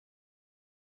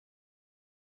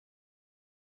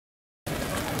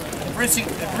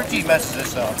Richie messes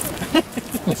this up,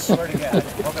 I swear to God,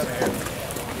 come over here.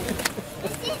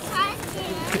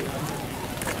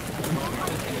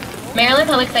 Maryland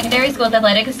Public Secondary Schools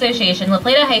Athletic Association,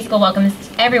 LaPlata High School welcomes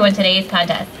everyone to today's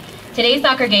contest. Today's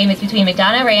soccer game is between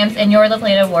McDonough Rams and your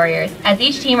LaPlata Warriors. As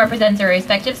each team represents their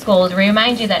respective schools, we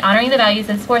remind you that honoring the values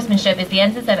of sportsmanship is the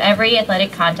essence of every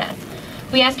athletic contest.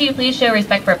 We ask you to please show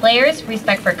respect for players,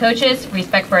 respect for coaches,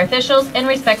 respect for officials, and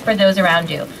respect for those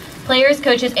around you. Players,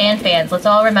 coaches, and fans, let's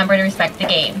all remember to respect the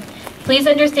game. Please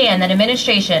understand that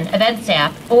administration, event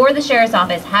staff, or the sheriff's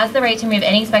office has the right to remove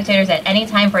any spectators at any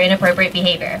time for inappropriate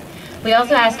behavior. We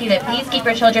also ask you that please keep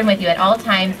your children with you at all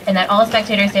times and that all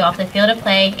spectators stay off the field of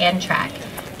play and track.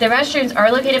 The restrooms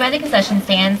are located by the concession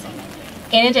stands.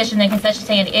 In addition, the concession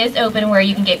stand is open where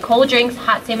you can get cold drinks,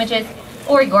 hot sandwiches,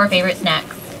 or your favorite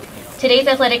snacks. Today's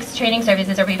athletics training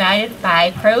services are provided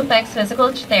by ProFlex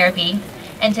Physical Therapy,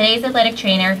 and today's athletic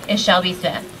trainer is Shelby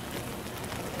Smith.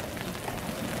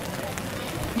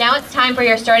 Now it's time for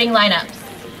your starting lineups.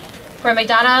 For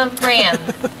McDonough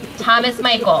Rams, Thomas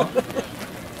Michael,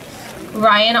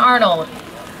 Ryan Arnold,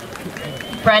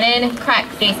 Brennan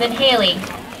Kreck, Jason Haley,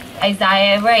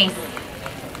 Isaiah Rice,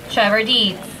 Trevor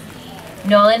Deeds,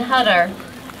 Nolan Hutter,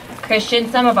 Christian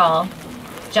Summerball,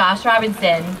 Josh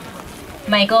Robinson,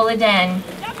 Michael Leden,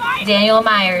 Daniel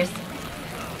Myers,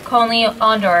 Conley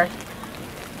Ondor,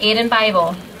 Aiden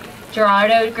Bible,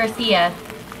 Gerardo Garcia,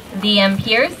 Liam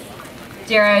Pierce,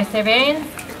 Darrow Cervantes,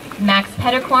 Max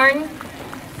Petticorn,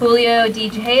 Julio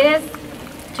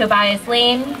DeJuhas, Tobias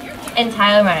Lane, and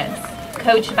Tyler Reynolds,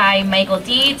 coached by Michael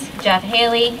Deeds, Jeff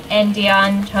Haley, and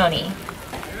Dion Toney.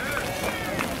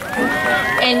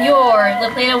 And your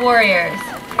LaPlata Warriors,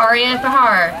 Aria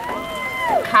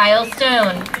Fahar, Kyle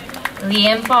Stone,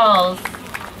 Liam Falls,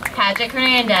 Patrick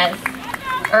Hernandez,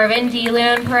 Irvin D.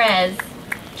 Leon Perez,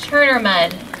 Turner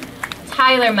Mudd,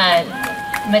 Tyler Mudd,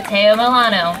 Mateo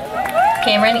Milano,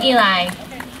 Cameron Eli,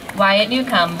 Wyatt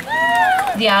Newcomb,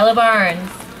 Diallo Barnes,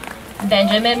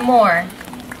 Benjamin Moore,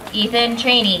 Ethan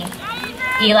Traney,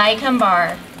 Eli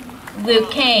Cumbar,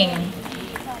 Luke Kang,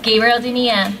 Gabriel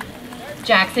Denia,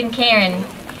 Jackson Karen,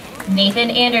 Nathan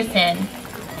Anderson,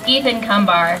 Ethan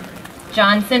Cumbar,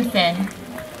 John Simpson,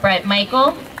 Brett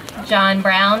Michael, John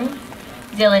Brown,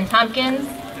 Dylan Tompkins,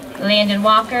 Landon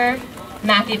Walker,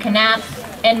 Matthew Knapp,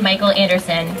 and Michael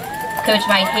Anderson, coached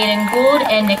by Hayden Gould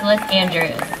and Nicholas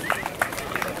Andrews.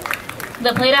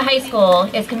 LaPlata High School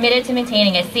is committed to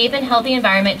maintaining a safe and healthy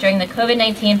environment during the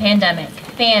COVID-19 pandemic.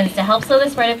 Fans, to help slow the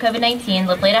spread of COVID-19,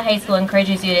 LaPlata High School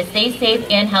encourages you to stay safe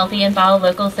and healthy and follow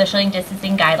local social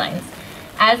distancing guidelines.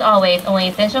 As always, only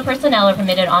essential personnel are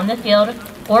permitted on the field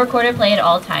or court of play at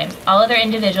all times. All other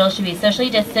individuals should be socially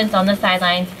distanced on the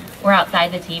sidelines or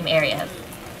outside the team areas.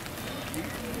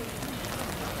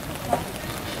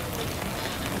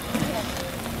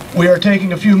 We are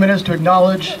taking a few minutes to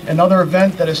acknowledge another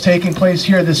event that is taking place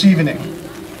here this evening.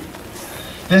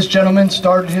 This gentleman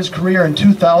started his career in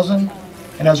 2000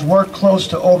 and has worked close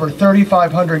to over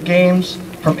 3,500 games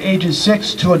from ages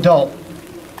 6 to adult.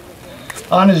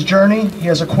 On his journey, he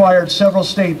has acquired several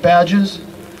state badges,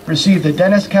 received the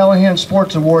Dennis Callahan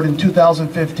Sports Award in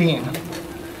 2015,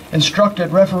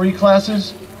 instructed referee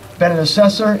classes, been an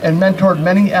assessor, and mentored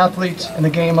many athletes in the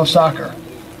game of soccer.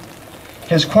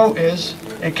 His quote is,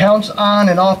 "It counts on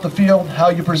and off the field how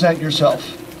you present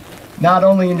yourself, not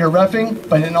only in your reffing,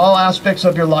 but in all aspects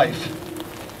of your life."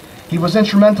 He was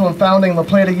instrumental in founding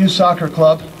LaPlata Youth Soccer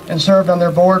Club and served on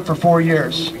their board for 4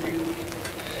 years.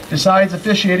 Besides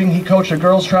officiating, he coached a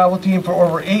girls travel team for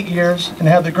over 8 years and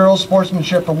had the Girls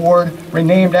Sportsmanship Award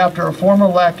renamed after a former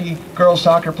Lackey girls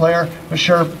soccer player,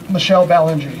 Michelle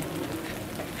Ballingy.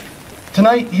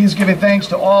 Tonight, he is giving thanks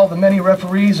to all the many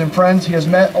referees and friends he has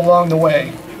met along the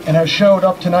way and has showed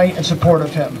up tonight in support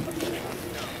of him.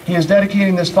 He is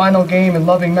dedicating this final game in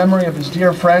loving memory of his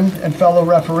dear friend and fellow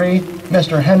referee,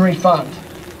 Mr. Henry Font,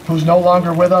 who's no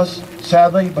longer with us,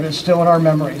 sadly, but is still in our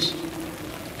memories.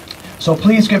 So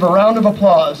please give a round of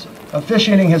applause,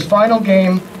 officiating his final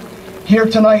game here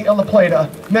tonight at LaPlata,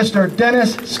 Mr.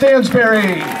 Dennis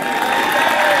Stansbury.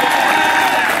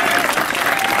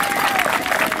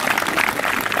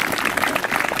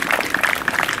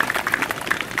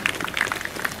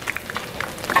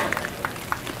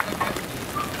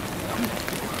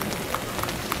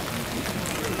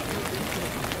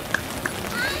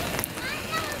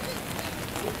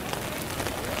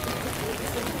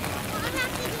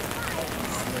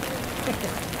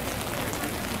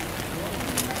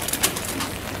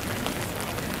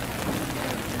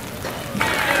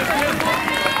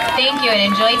 Thank you and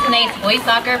enjoy tonight's boys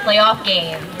soccer playoff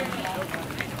game.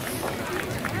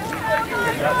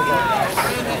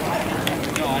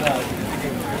 No, I know.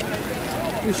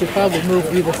 we should probably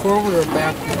move either forward or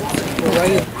back. We're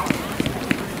right in.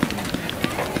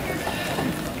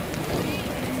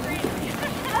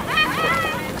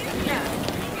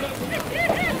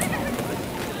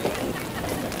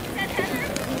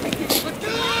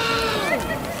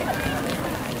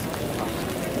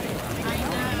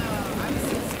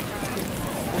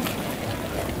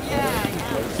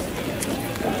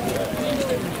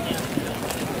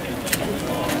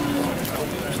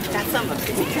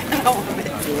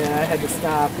 Yeah, I had to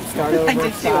stop, start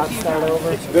over, start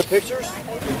over. Good pictures? I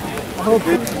hope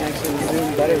you can actually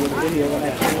zoom better with video than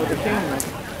I can with the camera.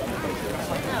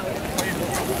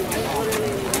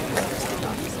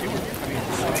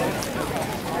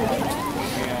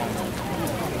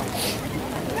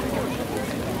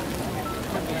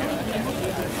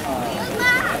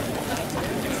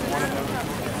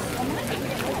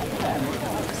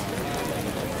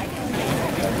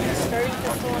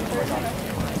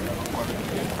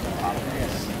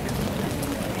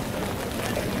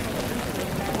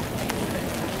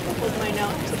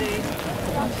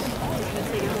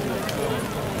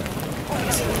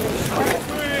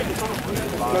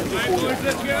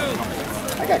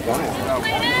 I got glass.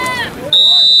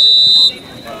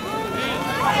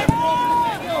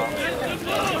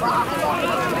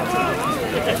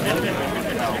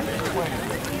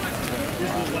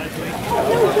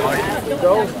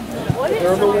 Go.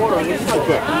 They're in the water.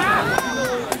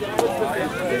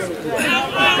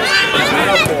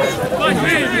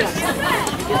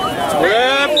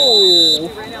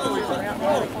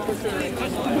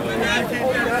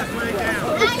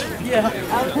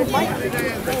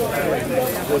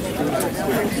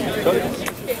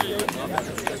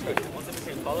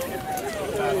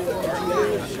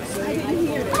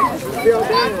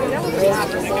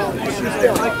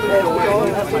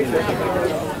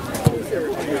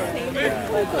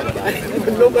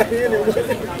 Nobody in it.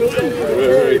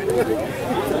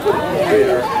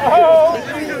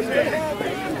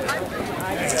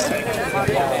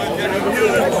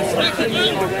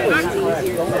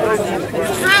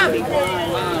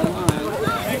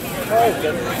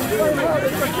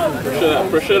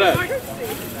 Push it up.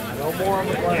 No more on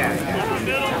the ground.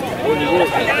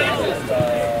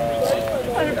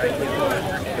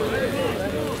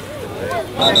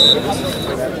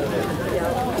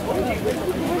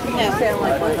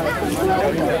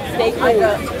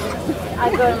 I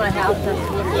go to my house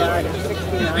and it's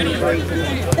 69 degrees.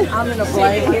 I'm in a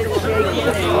blanket shaking.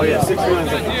 Oh yeah, 69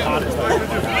 is like the hottest.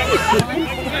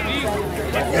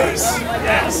 Yes.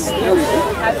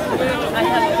 I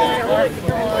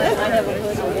have a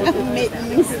hoodie,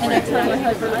 mittens, and I tell my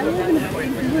husband, I live in a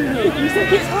hoodie. He's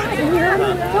like, it's hot in here.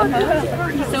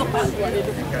 He's so hot-blooded.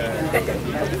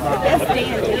 That's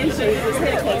Dan. Dan shaves his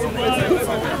head because he's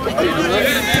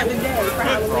 7 days for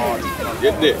Halloween.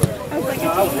 Get there.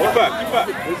 Get back.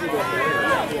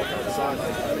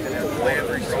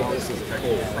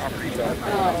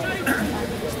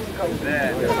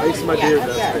 Ice my beard. A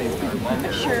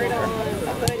shirt on, a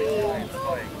hoodie.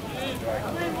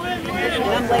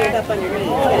 And I'm layered up underneath.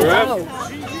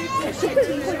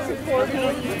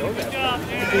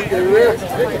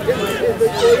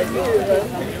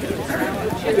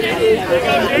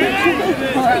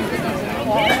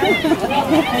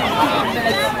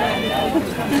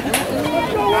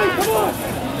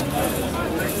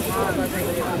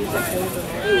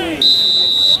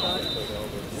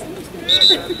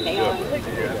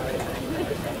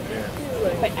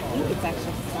 But I think it's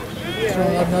actually So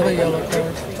another yellow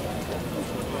card.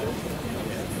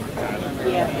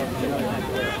 yeah.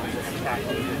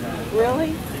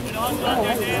 Really? Oh,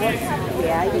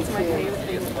 yeah, I do too. My favorite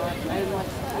thing.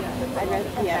 I'd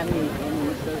rather, yeah.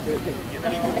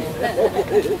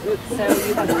 So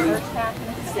you have the first half?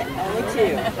 Only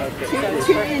two.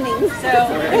 Two innings. So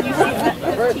when you see the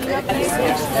team up there,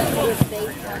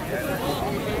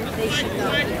 they should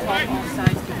not be caught off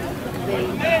sides.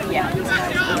 These guys,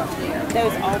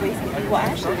 those always, well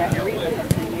actually that Rita has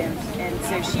been here, and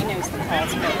so she knows the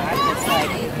calls, but I'm just like,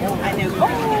 I know,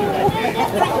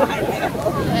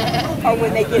 or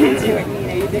when they get into it,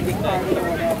 you get carded or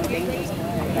whatever, dangerous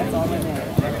play, that's all I know.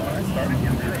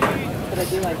 But I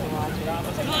do like to watch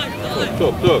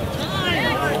it. Look.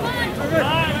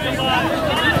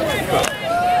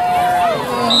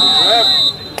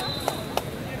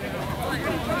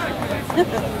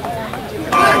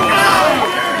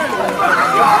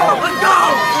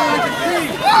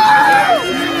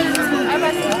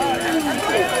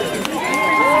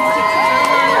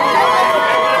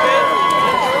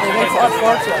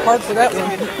 Hard for that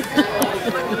one.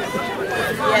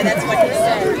 Yeah, that's what he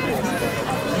said.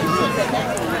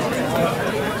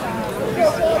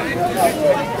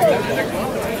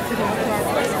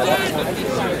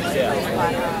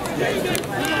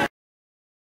 Thank you.